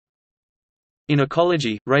In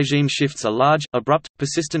ecology, regime shifts are large, abrupt,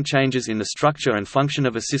 persistent changes in the structure and function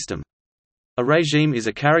of a system. A regime is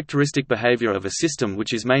a characteristic behavior of a system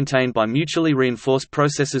which is maintained by mutually reinforced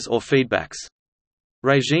processes or feedbacks.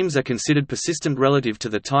 Regimes are considered persistent relative to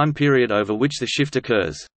the time period over which the shift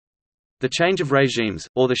occurs. The change of regimes,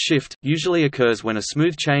 or the shift, usually occurs when a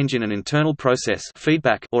smooth change in an internal process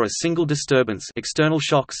feedback or a single disturbance external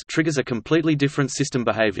shocks triggers a completely different system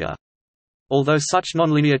behavior. Although such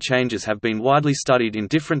nonlinear changes have been widely studied in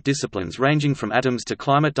different disciplines ranging from atoms to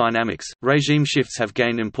climate dynamics, regime shifts have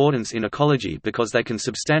gained importance in ecology because they can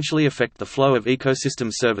substantially affect the flow of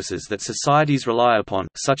ecosystem services that societies rely upon,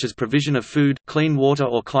 such as provision of food, clean water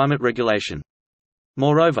or climate regulation.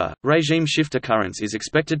 Moreover, regime shift occurrence is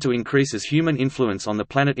expected to increase as human influence on the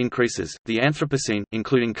planet increases, the Anthropocene,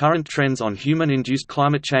 including current trends on human-induced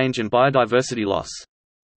climate change and biodiversity loss.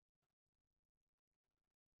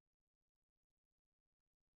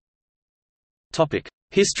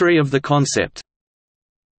 History of the concept.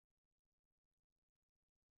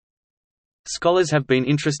 Scholars have been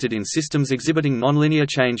interested in systems exhibiting nonlinear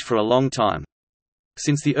change for a long time.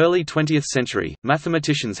 Since the early 20th century,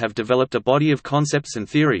 mathematicians have developed a body of concepts and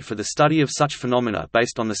theory for the study of such phenomena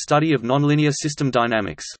based on the study of nonlinear system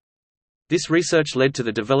dynamics. This research led to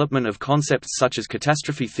the development of concepts such as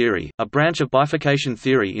catastrophe theory, a branch of bifurcation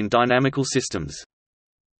theory in dynamical systems.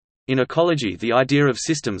 In ecology, the idea of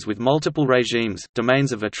systems with multiple regimes,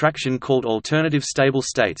 domains of attraction called alternative stable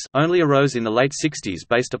states, only arose in the late 60s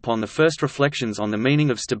based upon the first reflections on the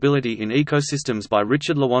meaning of stability in ecosystems by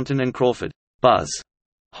Richard Lewontin and Crawford Buzz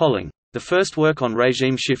Holling. The first work on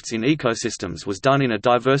regime shifts in ecosystems was done in A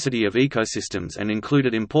Diversity of Ecosystems and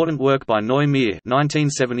included important work by Noy Meir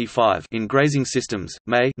 (1975) in Grazing Systems,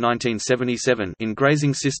 May (1977) in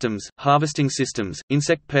Grazing Systems, Harvesting Systems,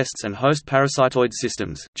 Insect Pests and Host Parasitoid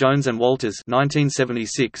Systems, Jones and Walters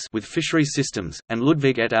 (1976) with Fisheries Systems, and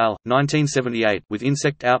Ludwig et al. (1978) with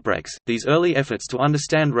Insect Outbreaks. These early efforts to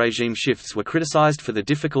understand regime shifts were criticized for the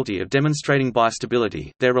difficulty of demonstrating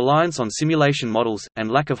biostability, their reliance on simulation models,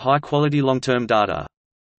 and lack of high-quality long-term data.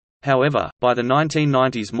 However, by the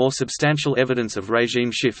 1990s more substantial evidence of regime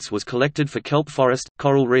shifts was collected for kelp forest,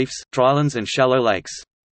 coral reefs, drylands and shallow lakes.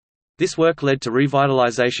 This work led to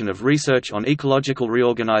revitalization of research on ecological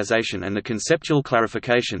reorganization and the conceptual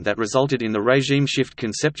clarification that resulted in the regime shift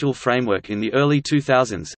conceptual framework in the early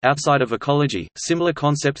 2000s. Outside of ecology, similar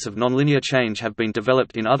concepts of nonlinear change have been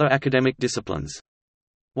developed in other academic disciplines.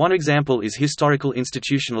 One example is historical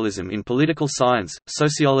institutionalism in political science,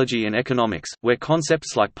 sociology and economics, where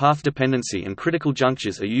concepts like path dependency and critical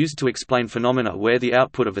junctures are used to explain phenomena where the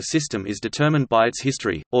output of a system is determined by its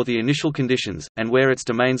history, or the initial conditions, and where its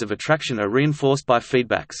domains of attraction are reinforced by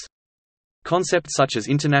feedbacks. Concepts such as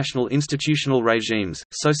international institutional regimes,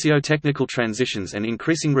 socio-technical transitions and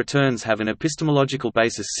increasing returns have an epistemological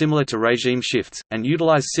basis similar to regime shifts, and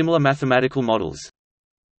utilize similar mathematical models.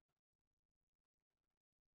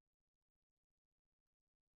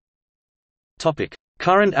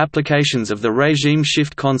 Current applications of the regime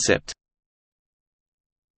shift concept.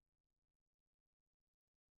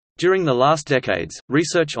 During the last decades,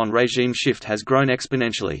 research on regime shift has grown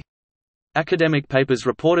exponentially. Academic papers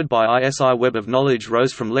reported by ISI Web of Knowledge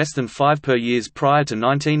rose from less than 5 per year prior to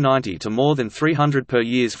 1990 to more than 300 per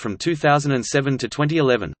year from 2007 to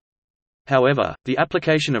 2011. However, the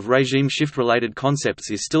application of regime shift-related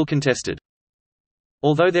concepts is still contested.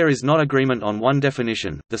 Although there is not agreement on one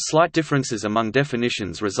definition, the slight differences among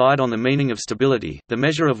definitions reside on the meaning of stability, the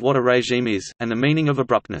measure of what a regime is, and the meaning of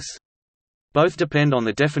abruptness. Both depend on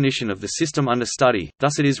the definition of the system under study,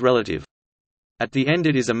 thus it is relative. At the end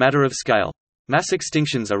it is a matter of scale. Mass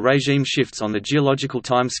extinctions are regime shifts on the geological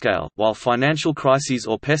time scale, while financial crises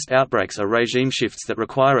or pest outbreaks are regime shifts that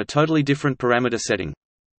require a totally different parameter setting.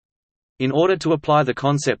 In order to apply the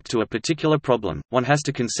concept to a particular problem, one has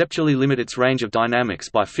to conceptually limit its range of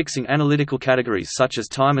dynamics by fixing analytical categories such as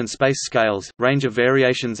time and space scales, range of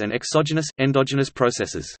variations and exogenous, endogenous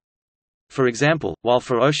processes. For example, while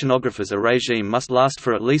for oceanographers a regime must last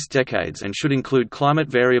for at least decades and should include climate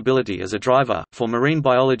variability as a driver, for marine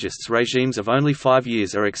biologists regimes of only 5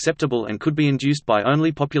 years are acceptable and could be induced by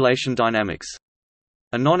only population dynamics.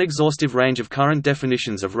 A non-exhaustive range of current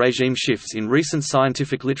definitions of regime shifts in recent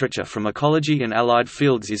scientific literature from ecology and allied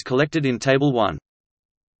fields is collected in Table 1.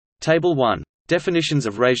 Table 1. Definitions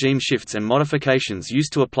of regime shifts and modifications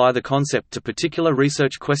used to apply the concept to particular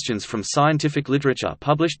research questions from scientific literature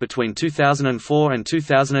published between 2004 and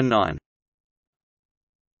 2009.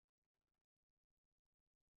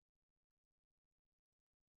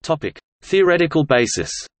 Topic: Theoretical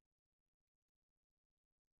basis.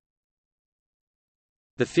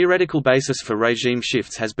 The theoretical basis for regime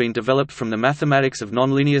shifts has been developed from the mathematics of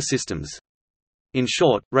nonlinear systems. In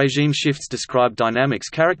short, regime shifts describe dynamics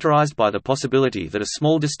characterized by the possibility that a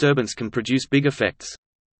small disturbance can produce big effects.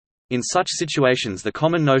 In such situations, the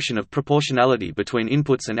common notion of proportionality between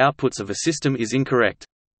inputs and outputs of a system is incorrect.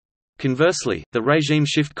 Conversely, the regime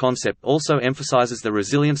shift concept also emphasizes the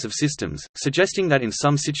resilience of systems, suggesting that in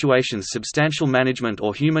some situations substantial management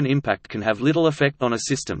or human impact can have little effect on a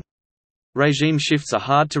system. Regime shifts are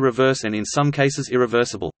hard to reverse and in some cases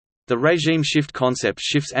irreversible. The regime shift concept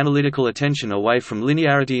shifts analytical attention away from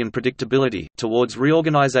linearity and predictability, towards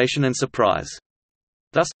reorganization and surprise.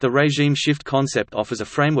 Thus, the regime shift concept offers a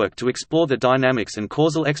framework to explore the dynamics and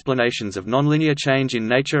causal explanations of nonlinear change in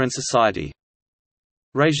nature and society.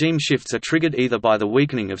 Regime shifts are triggered either by the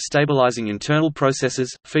weakening of stabilizing internal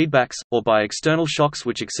processes, feedbacks, or by external shocks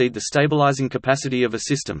which exceed the stabilizing capacity of a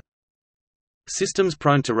system. Systems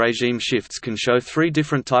prone to regime shifts can show three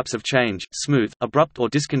different types of change: smooth, abrupt or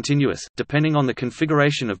discontinuous, depending on the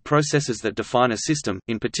configuration of processes that define a system,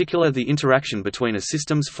 in particular the interaction between a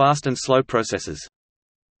system's fast and slow processes.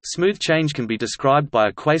 Smooth change can be described by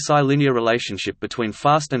a quasi-linear relationship between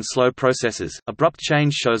fast and slow processes. Abrupt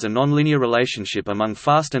change shows a nonlinear relationship among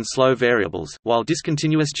fast and slow variables, while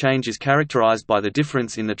discontinuous change is characterized by the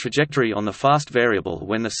difference in the trajectory on the fast variable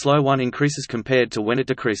when the slow one increases compared to when it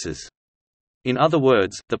decreases. In other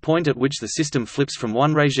words, the point at which the system flips from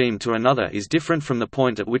one regime to another is different from the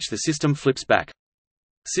point at which the system flips back.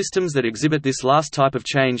 Systems that exhibit this last type of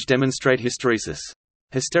change demonstrate hysteresis.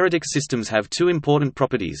 Hysteretic systems have two important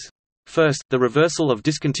properties. First, the reversal of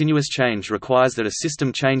discontinuous change requires that a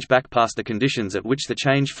system change back past the conditions at which the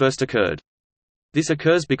change first occurred. This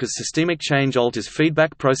occurs because systemic change alters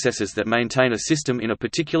feedback processes that maintain a system in a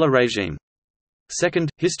particular regime. Second,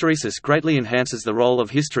 hysteresis greatly enhances the role of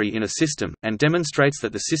history in a system, and demonstrates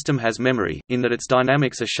that the system has memory, in that its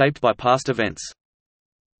dynamics are shaped by past events.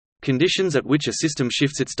 Conditions at which a system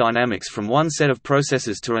shifts its dynamics from one set of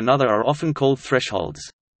processes to another are often called thresholds.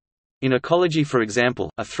 In ecology, for example,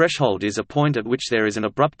 a threshold is a point at which there is an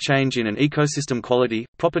abrupt change in an ecosystem quality,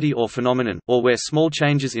 property or phenomenon, or where small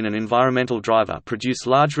changes in an environmental driver produce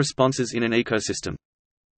large responses in an ecosystem.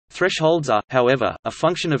 Thresholds are, however, a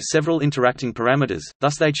function of several interacting parameters,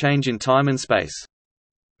 thus they change in time and space.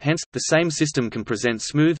 Hence, the same system can present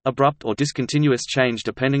smooth, abrupt or discontinuous change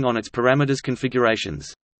depending on its parameters'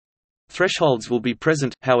 configurations. Thresholds will be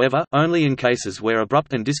present, however, only in cases where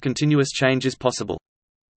abrupt and discontinuous change is possible.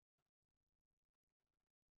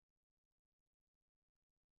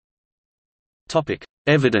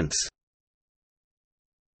 Evidence.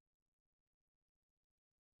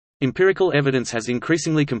 Empirical evidence has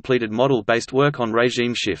increasingly completed model-based work on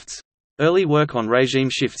regime shifts. Early work on regime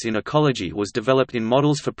shifts in ecology was developed in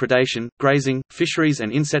models for predation, grazing, fisheries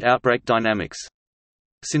and insect outbreak dynamics.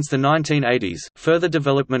 Since the 1980s, further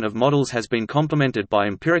development of models has been complemented by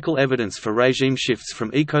empirical evidence for regime shifts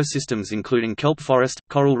from ecosystems including kelp forest,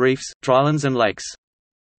 coral reefs, drylands and lakes.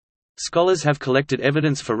 Scholars have collected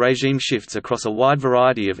evidence for regime shifts across a wide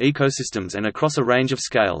variety of ecosystems and across a range of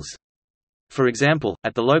scales. For example,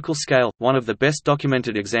 at the local scale, one of the best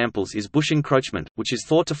documented examples is bush encroachment, which is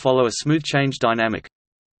thought to follow a smooth change dynamic.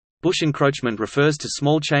 Bush encroachment refers to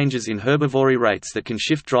small changes in herbivory rates that can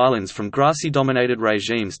shift drylands from grassy-dominated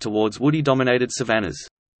regimes towards woody-dominated savannas.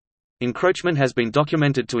 Encroachment has been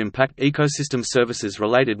documented to impact ecosystem services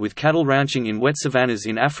related with cattle ranching in wet savannas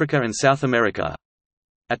in Africa and South America.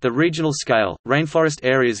 At the regional scale, rainforest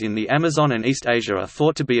areas in the Amazon and East Asia are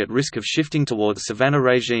thought to be at risk of shifting towards savanna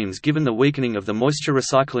regimes given the weakening of the moisture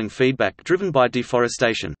recycling feedback driven by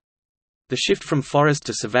deforestation. The shift from forest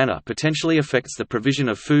to savanna potentially affects the provision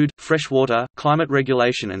of food, fresh water, climate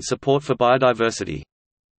regulation and support for biodiversity.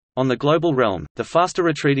 On the global realm, the faster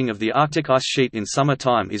retreating of the Arctic ice sheet in summer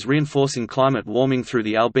time is reinforcing climate warming through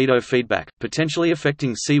the albedo feedback, potentially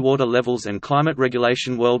affecting seawater levels and climate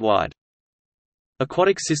regulation worldwide.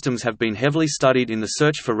 Aquatic systems have been heavily studied in the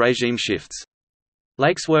search for regime shifts.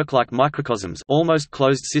 Lakes work like microcosms, almost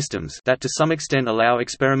closed systems that to some extent allow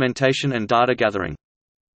experimentation and data gathering.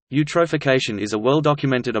 Eutrophication is a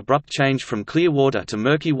well-documented abrupt change from clear water to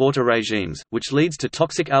murky water regimes, which leads to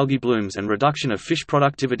toxic algae blooms and reduction of fish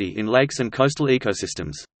productivity in lakes and coastal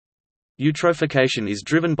ecosystems. Eutrophication is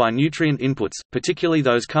driven by nutrient inputs, particularly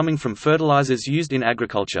those coming from fertilizers used in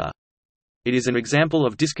agriculture. It is an example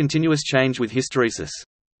of discontinuous change with hysteresis.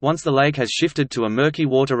 Once the lake has shifted to a murky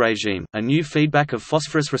water regime, a new feedback of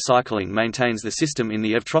phosphorus recycling maintains the system in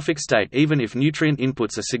the eutrophic state even if nutrient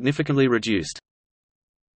inputs are significantly reduced.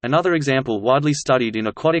 Another example widely studied in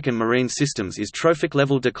aquatic and marine systems is trophic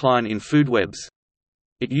level decline in food webs.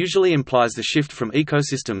 It usually implies the shift from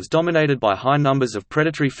ecosystems dominated by high numbers of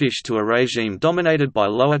predatory fish to a regime dominated by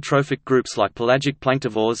lower trophic groups like pelagic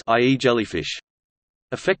planktivores, i.e. jellyfish.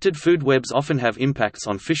 Affected food webs often have impacts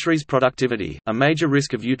on fisheries productivity, a major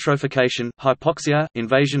risk of eutrophication, hypoxia,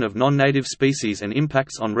 invasion of non-native species and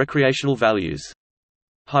impacts on recreational values.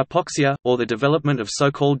 Hypoxia, or the development of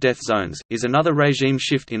so-called death zones, is another regime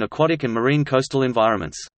shift in aquatic and marine coastal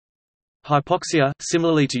environments. Hypoxia,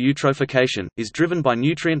 similarly to eutrophication, is driven by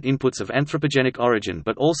nutrient inputs of anthropogenic origin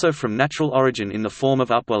but also from natural origin in the form of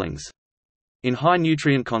upwellings. In high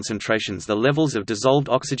nutrient concentrations, the levels of dissolved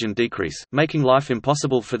oxygen decrease, making life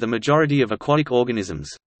impossible for the majority of aquatic organisms.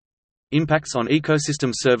 Impacts on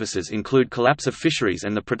ecosystem services include collapse of fisheries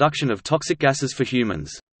and the production of toxic gases for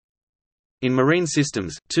humans. In marine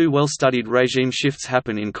systems, two well-studied regime shifts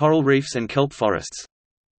happen in coral reefs and kelp forests.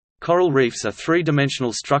 Coral reefs are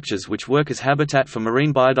three-dimensional structures which work as habitat for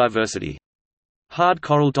marine biodiversity. Hard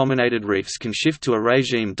coral-dominated reefs can shift to a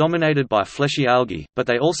regime dominated by fleshy algae, but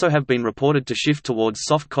they also have been reported to shift towards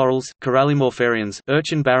soft corals, corallimorpharians,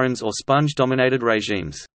 urchin barrens or sponge-dominated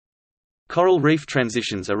regimes. Coral reef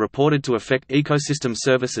transitions are reported to affect ecosystem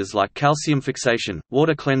services like calcium fixation,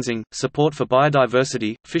 water cleansing, support for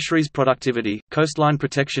biodiversity, fisheries productivity, coastline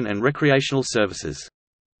protection and recreational services.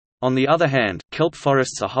 On the other hand, kelp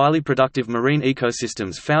forests are highly productive marine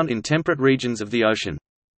ecosystems found in temperate regions of the ocean.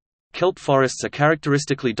 Kelp forests are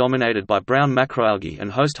characteristically dominated by brown macroalgae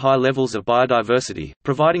and host high levels of biodiversity,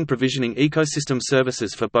 providing provisioning ecosystem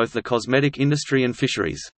services for both the cosmetic industry and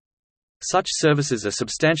fisheries. Such services are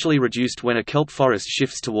substantially reduced when a kelp forest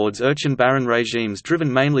shifts towards urchin barren regimes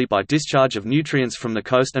driven mainly by discharge of nutrients from the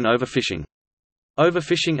coast and overfishing.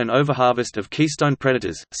 Overfishing and overharvest of keystone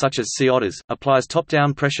predators, such as sea otters, applies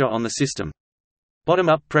top-down pressure on the system.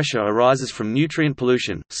 Bottom-up pressure arises from nutrient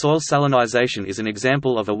pollution. Soil salinization is an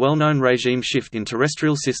example of a well-known regime shift in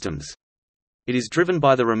terrestrial systems. It is driven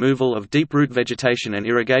by the removal of deep-root vegetation and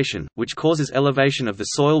irrigation, which causes elevation of the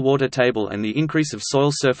soil water table and the increase of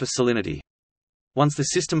soil surface salinity. Once the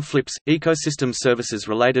system flips, ecosystem services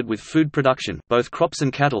related with food production, both crops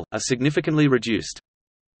and cattle, are significantly reduced.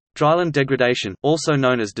 Dryland degradation, also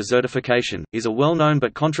known as desertification, is a well-known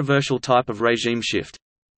but controversial type of regime shift.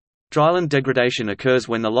 Dryland degradation occurs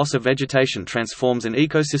when the loss of vegetation transforms an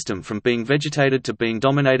ecosystem from being vegetated to being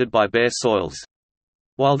dominated by bare soils.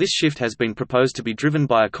 While this shift has been proposed to be driven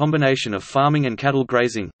by a combination of farming and cattle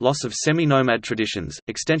grazing, loss of semi-nomad traditions,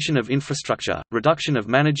 extension of infrastructure, reduction of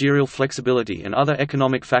managerial flexibility and other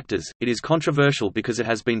economic factors, it is controversial because it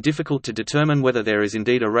has been difficult to determine whether there is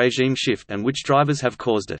indeed a regime shift and which drivers have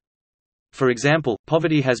caused it. For example,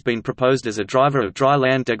 poverty has been proposed as a driver of dry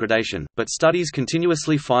land degradation, but studies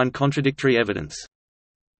continuously find contradictory evidence.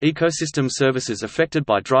 Ecosystem services affected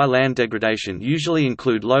by dry land degradation usually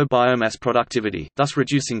include low biomass productivity, thus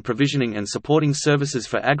reducing provisioning and supporting services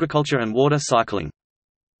for agriculture and water cycling.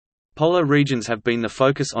 Polar regions have been the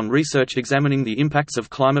focus on research examining the impacts of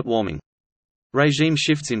climate warming. Regime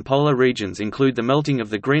shifts in polar regions include the melting of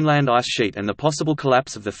the Greenland ice sheet and the possible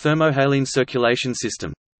collapse of the thermohaline circulation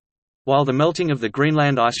system. While the melting of the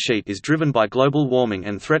Greenland ice sheet is driven by global warming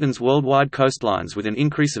and threatens worldwide coastlines with an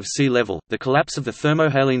increase of sea level, the collapse of the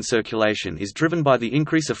thermohaline circulation is driven by the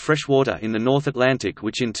increase of fresh water in the North Atlantic,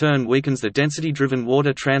 which in turn weakens the density-driven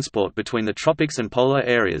water transport between the tropics and polar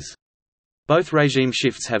areas. Both regime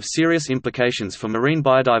shifts have serious implications for marine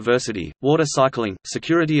biodiversity, water cycling,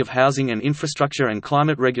 security of housing and infrastructure and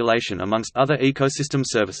climate regulation amongst other ecosystem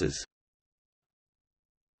services.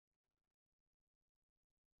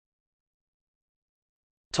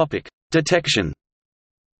 Detection.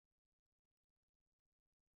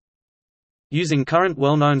 Using current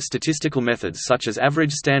well-known statistical methods such as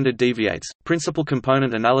average standard deviates, principal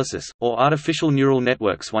component analysis, or artificial neural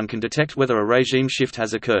networks, one can detect whether a regime shift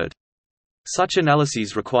has occurred. Such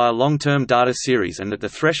analyses require long-term data series and that the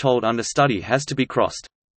threshold under study has to be crossed.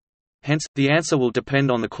 Hence, the answer will depend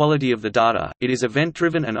on the quality of the data. It is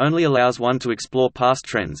event-driven and only allows one to explore past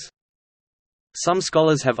trends. Some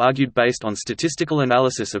scholars have argued based on statistical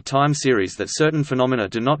analysis of time series that certain phenomena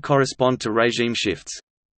do not correspond to regime shifts.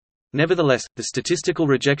 Nevertheless, the statistical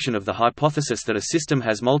rejection of the hypothesis that a system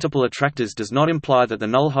has multiple attractors does not imply that the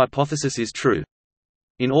null hypothesis is true.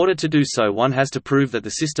 In order to do so, one has to prove that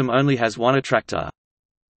the system only has one attractor.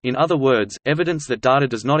 In other words, evidence that data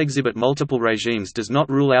does not exhibit multiple regimes does not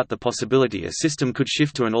rule out the possibility a system could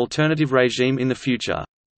shift to an alternative regime in the future.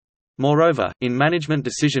 Moreover, in management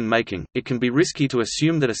decision-making, it can be risky to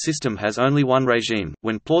assume that a system has only one regime,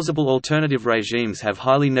 when plausible alternative regimes have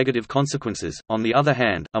highly negative consequences. On the other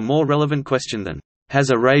hand, a more relevant question than, "Has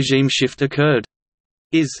a regime shift occurred?"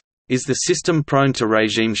 is the system prone to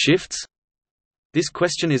regime shifts? This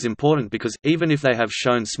question is important because, even if they have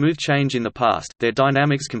shown smooth change in the past, their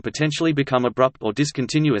dynamics can potentially become abrupt or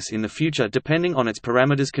discontinuous in the future depending on its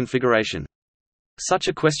parameters configuration. Such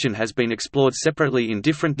a question has been explored separately in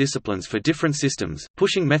different disciplines for different systems,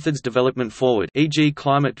 pushing methods development forward, e.g.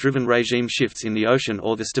 climate-driven regime shifts in the ocean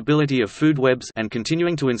or the stability of food webs, and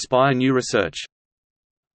continuing to inspire new research.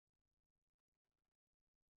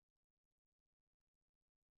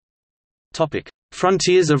 Topic: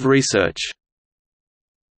 Frontiers of research.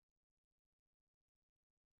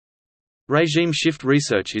 Regime shift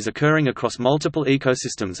research is occurring across multiple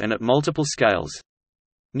ecosystems and at multiple scales.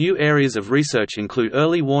 New areas of research include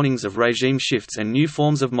early warnings of regime shifts and new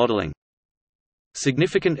forms of modeling.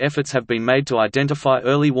 Significant efforts have been made to identify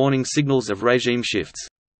early warning signals of regime shifts.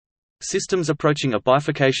 Systems approaching a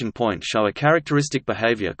bifurcation point show a characteristic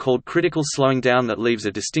behavior called critical slowing down that leaves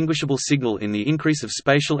a distinguishable signal in the increase of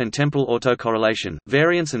spatial and temporal autocorrelation.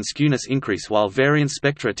 Variance and skewness increase while variance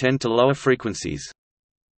spectra tend to lower frequencies.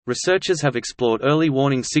 Researchers have explored early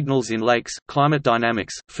warning signals in lakes, climate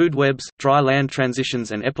dynamics, food webs, dry land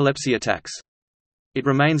transitions and epilepsy attacks. It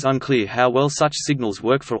remains unclear how well such signals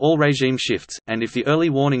work for all regime shifts, and if the early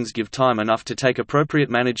warnings give time enough to take appropriate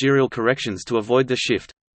managerial corrections to avoid the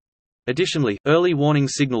shift. Additionally, early warning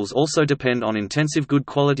signals also depend on intensive good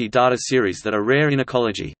quality data series that are rare in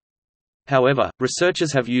ecology. However,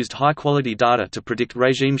 researchers have used high-quality data to predict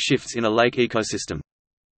regime shifts in a lake ecosystem.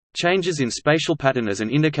 Changes in spatial pattern as an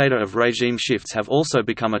indicator of regime shifts have also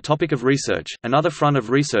become a topic of research. Another front of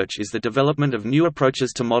research is the development of new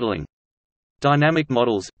approaches to modeling. Dynamic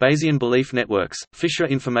models, Bayesian belief networks, Fisher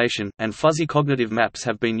information, and fuzzy cognitive maps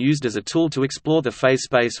have been used as a tool to explore the phase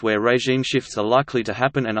space where regime shifts are likely to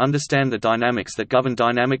happen and understand the dynamics that govern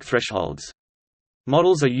dynamic thresholds.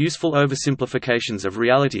 Models are useful oversimplifications of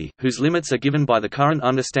reality, whose limits are given by the current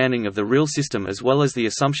understanding of the real system as well as the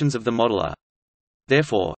assumptions of the modeler.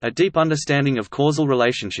 Therefore, a deep understanding of causal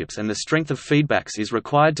relationships and the strength of feedbacks is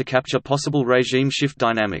required to capture possible regime shift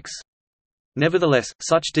dynamics. Nevertheless,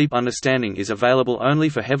 such deep understanding is available only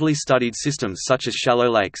for heavily studied systems such as shallow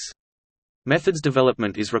lakes. Methods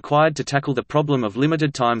development is required to tackle the problem of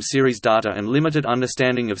limited time series data and limited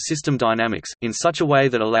understanding of system dynamics, in such a way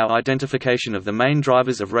that allow identification of the main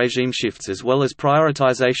drivers of regime shifts as well as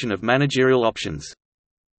prioritization of managerial options.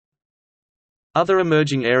 Other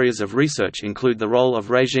emerging areas of research include the role of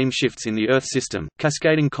regime shifts in the Earth system,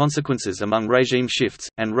 cascading consequences among regime shifts,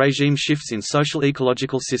 and regime shifts in social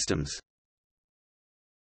ecological systems.